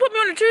gosh, you put me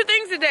on the 2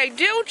 things today.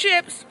 Dill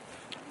chips.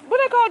 What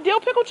are they called? Dill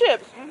pickle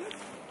chips.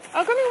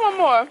 Oh, give me one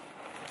more.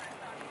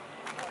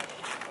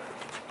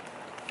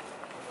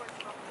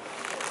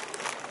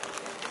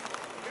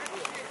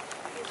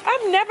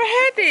 I've never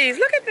had these.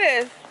 Look at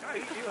this.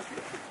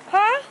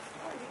 Huh?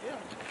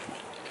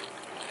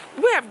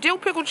 We have dill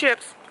pickle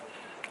chips.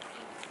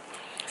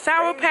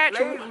 Sour Patch.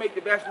 Lay's make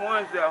the best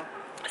ones though.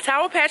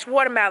 Sour Patch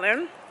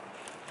watermelon.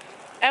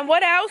 And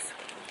what else?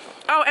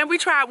 Oh, and we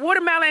tried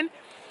watermelon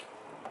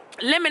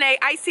lemonade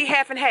iced tea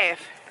half and half.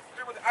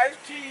 It was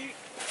iced tea.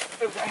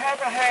 It was a half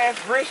and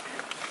half,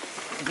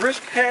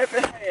 brisk half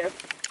and half.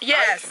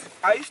 Yes.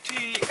 Iced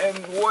tea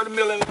and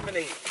watermelon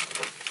lemonade.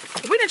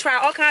 We done tried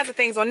all kinds of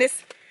things on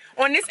this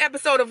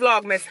episode of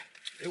Vlogmas.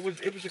 It was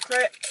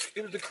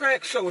a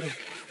crack soda.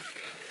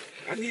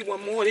 I need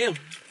one more of them.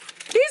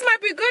 These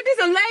might be good. These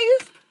are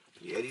Lay's.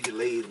 Yeah, these are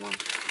Lay's ones.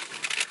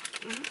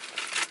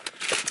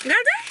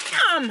 God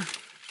damn.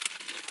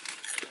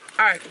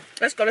 All right,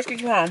 let's go. Let's get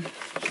you home.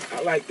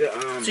 I like the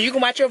So you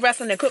can watch your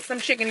wrestling and cook some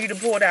chicken you done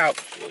pulled out.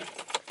 Yeah. I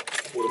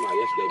pulled them out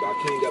yesterday, but I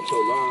cleaned up so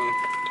long.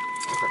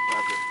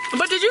 Okay.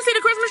 But did you see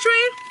the Christmas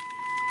tree?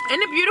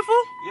 Isn't it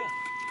beautiful? Yeah.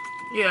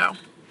 Yeah.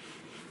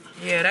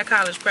 Yeah, that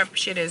college prep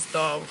shit is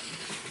dog.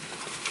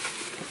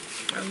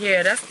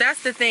 Yeah,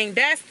 that's the thing.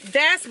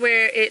 That's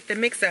where the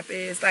mix up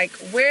is. Like,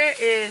 where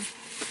is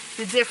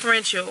the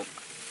differential?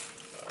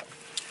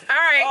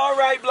 All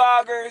right,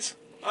 bloggers.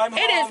 I'm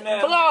it home is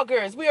now.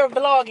 vloggers. We are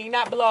vlogging,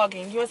 not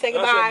blogging. You want to say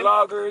goodbye? I said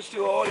bloggers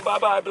to all the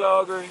bye-bye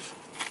bloggers.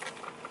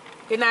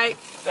 Good night.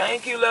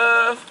 Thank you,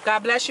 love. God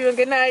bless you and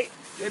good night.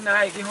 Good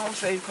night. Get home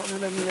safe. Come and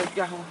let me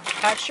get home.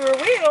 I sure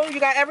will. You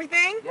got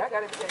everything? Yeah, I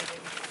got everything.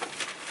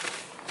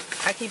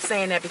 I keep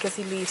saying that because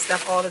he leaves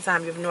stuff all the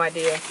time. You have no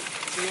idea.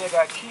 See, I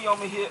got key on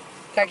my hip.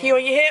 Got key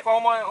on your hip?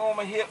 Phone on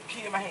my hip,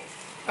 key in my hand.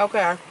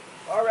 Okay.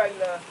 All right,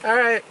 love. All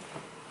right.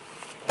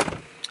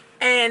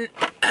 And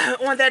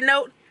on that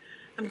note,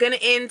 I'm going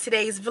to end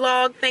today's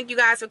vlog. Thank you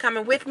guys for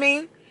coming with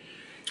me.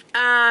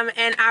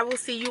 And I will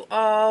see you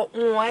all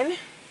on...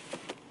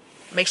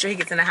 Make sure he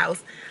gets in the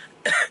house.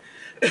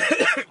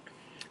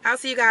 I'll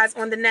see you guys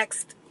on the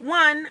next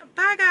one.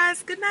 Bye,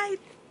 guys. Good night.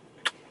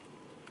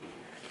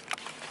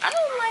 I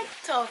don't like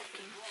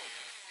talking.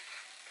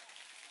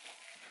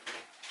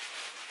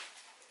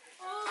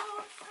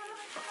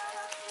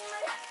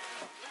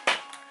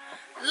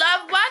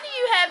 Love, why do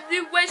you have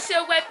new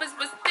windshield wipers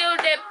but still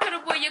that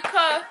putable in your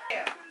car?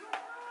 Yeah.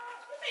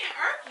 Man,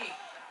 Erky.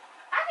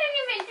 I didn't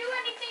even do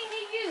anything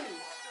to you.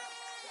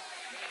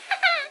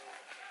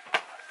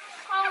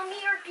 Calling me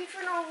Erky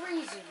for no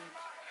reason.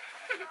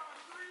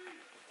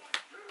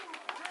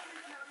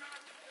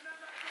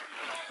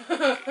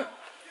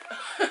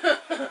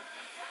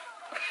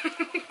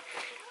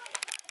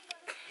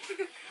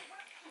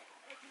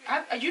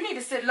 You need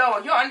to sit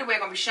lower. Your underwear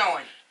gonna be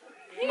showing.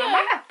 You know,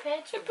 I got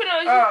pants. Put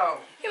on. Oh.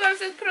 He wants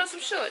to put on some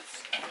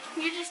shorts.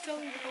 You just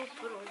told me to go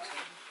put on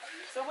something.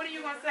 So what are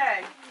you gonna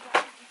say?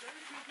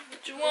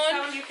 What you Tell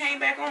want? him you came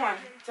back on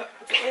to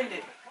end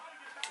it.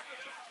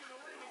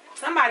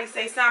 Somebody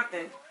say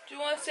something. Do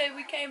you want to say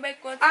we came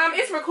back on?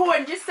 It's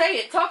recording. Just say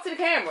it. Talk to the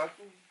camera.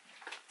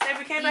 Say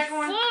we came back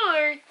on.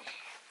 Before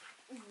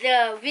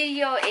the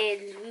video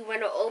ends, we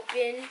want to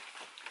open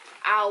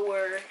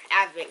our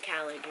advent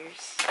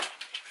calendars.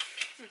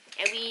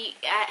 And we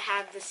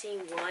have the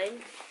same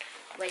one,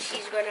 but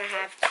she's going to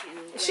have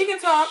to... She can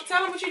talk.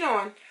 Tell them what you're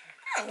doing.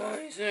 I got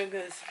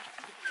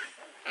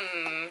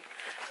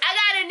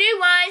a new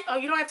one. Oh,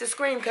 you don't have to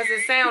scream because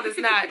the sound is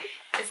not.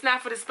 It's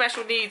not for the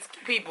special needs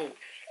people.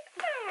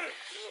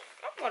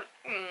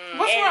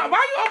 What's wrong? Why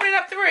are you opening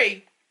up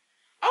 3?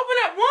 Open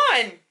up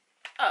 1.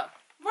 Oh.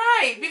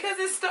 Right, because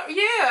it's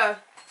yeah.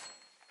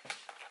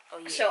 Oh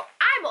yeah. So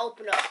I'm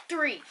open up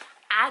 3.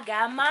 I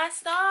got my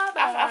Starburst.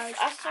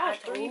 I saw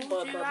 3,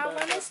 but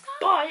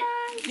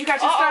You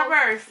got your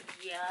Starburst.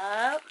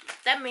 Yup.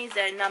 That means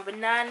that number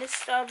 9 is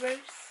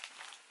Starburst.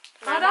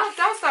 No,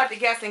 don't start the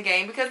guessing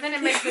game because then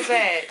it makes it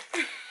bad.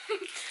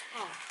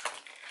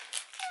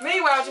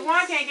 Meanwhile,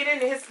 Jawan can't get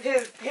into his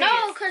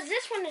No, because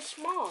this one is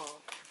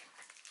small.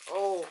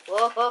 Oh,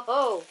 whoa, ho,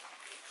 ho.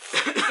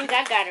 I think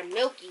I got a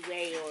Milky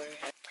Way or...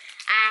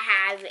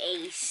 I have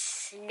a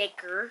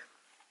Snicker.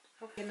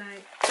 Good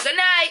night. Good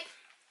night.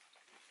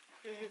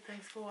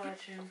 Thanks for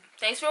watching.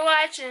 Thanks for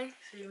watching.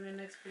 See you in the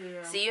next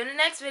video. See you in the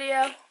next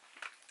video.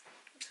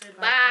 Say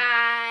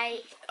bye.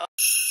 Bye.